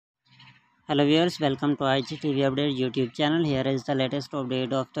Hello viewers, welcome to IGTV Update YouTube channel. Here is the latest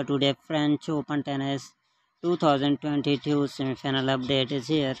update of the today French Open Tennis 2022 semi-final update is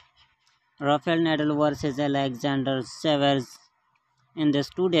here. Rafael Nadal versus Alexander Zverev in this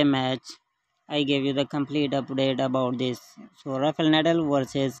today match. I gave you the complete update about this. So Rafael Nadal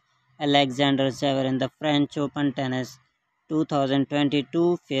versus Alexander Zverev in the French Open Tennis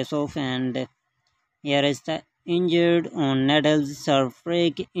 2022 face-off, and here is the injured on Nadal's serve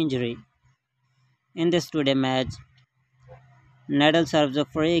break injury. In this today match, Nadal serves a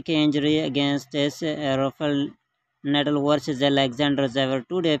freak injury against this Rafael Nadal versus Alexander Zverev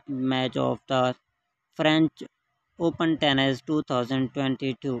today match of the French Open Tennis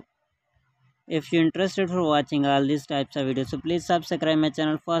 2022. If you're interested for watching all these types of videos, so please subscribe my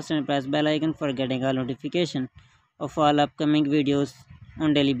channel first and press bell icon for getting all notification of all upcoming videos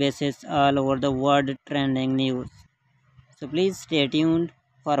on daily basis all over the world trending news. So please stay tuned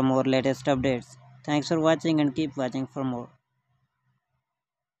for more latest updates. Thanks for watching and keep watching for more.